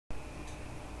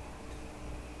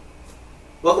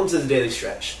Welcome to the daily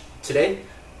stretch. Today,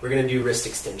 we're going to do wrist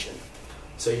extension.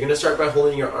 So you're going to start by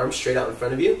holding your arm straight out in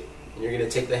front of you, and you're going to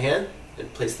take the hand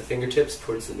and place the fingertips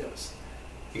towards the nose.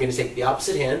 You're going to take the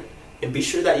opposite hand, and be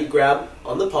sure that you grab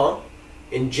on the palm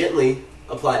and gently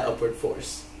apply upward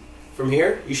force. From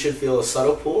here, you should feel a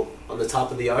subtle pull on the top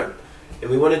of the arm,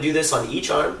 and we want to do this on each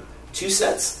arm, 2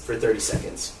 sets for 30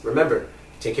 seconds. Remember,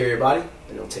 take care of your body,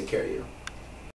 and it'll take care of you.